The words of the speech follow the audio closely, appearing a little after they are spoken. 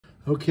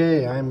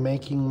Okay, I'm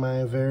making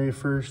my very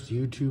first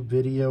YouTube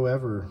video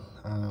ever.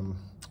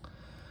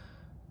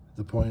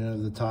 The point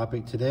of the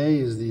topic today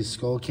is these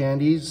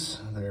Skullcandies.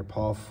 They're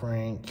Paul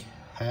Frank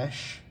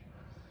Hesh.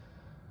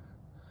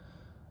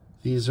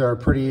 These are a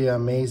pretty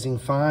amazing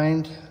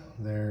find.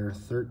 They're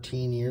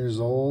 13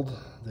 years old.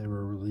 They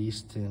were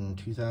released in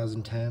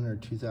 2010 or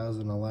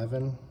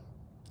 2011.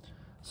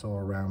 So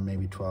around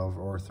maybe 12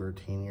 or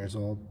 13 years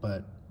old,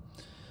 but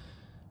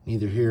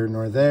neither here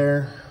nor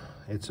there.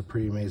 It's a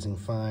pretty amazing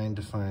find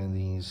to find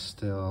these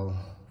still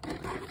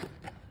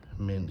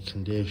mint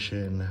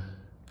condition.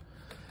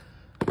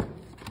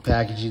 The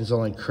packaging's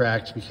only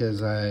cracked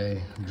because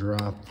I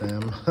dropped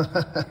them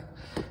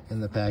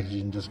and the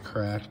packaging just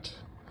cracked.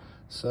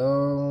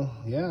 So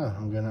yeah,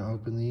 I'm gonna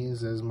open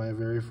these as my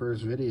very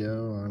first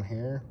video on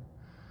here.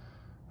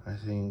 I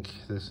think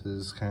this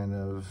is kind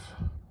of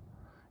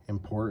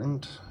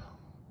important.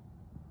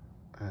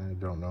 I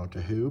don't know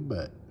to who,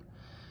 but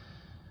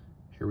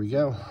here we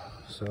go.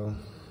 So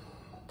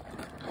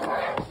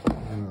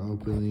I'm gonna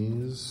open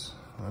these.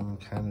 I'm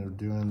kind of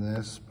doing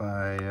this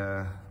by,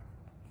 I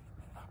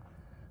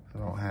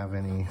don't have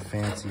any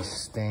fancy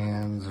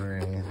stands or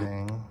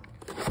anything.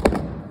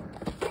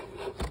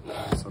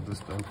 So I'll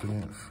just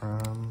open it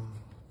from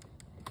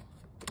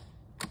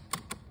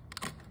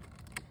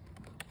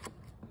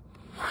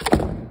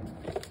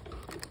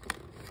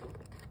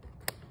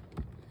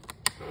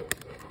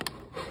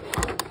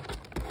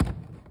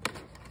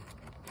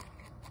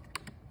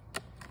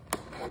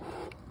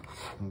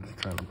I'm just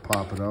trying to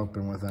pop it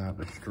open without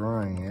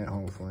destroying it,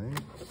 hopefully.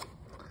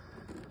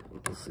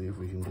 Let's see if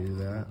we can do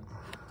that.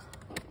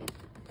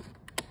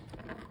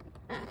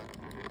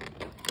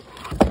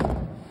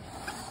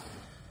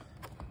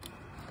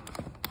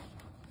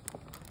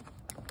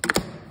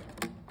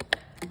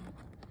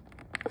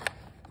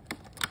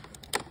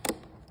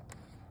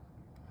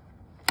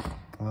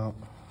 Well,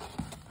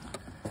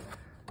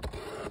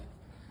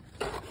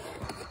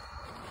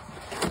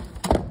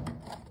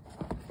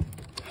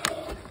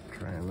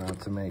 trying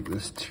not to make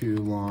this too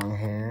long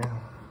here.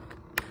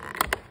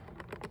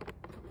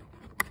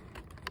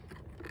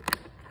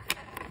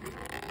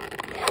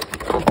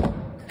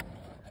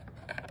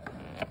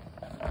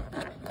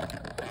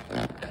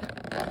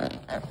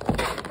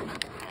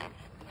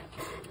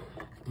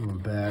 I'm a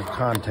bad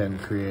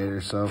content creator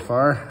so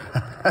far,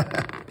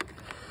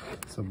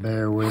 so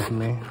bear with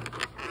me.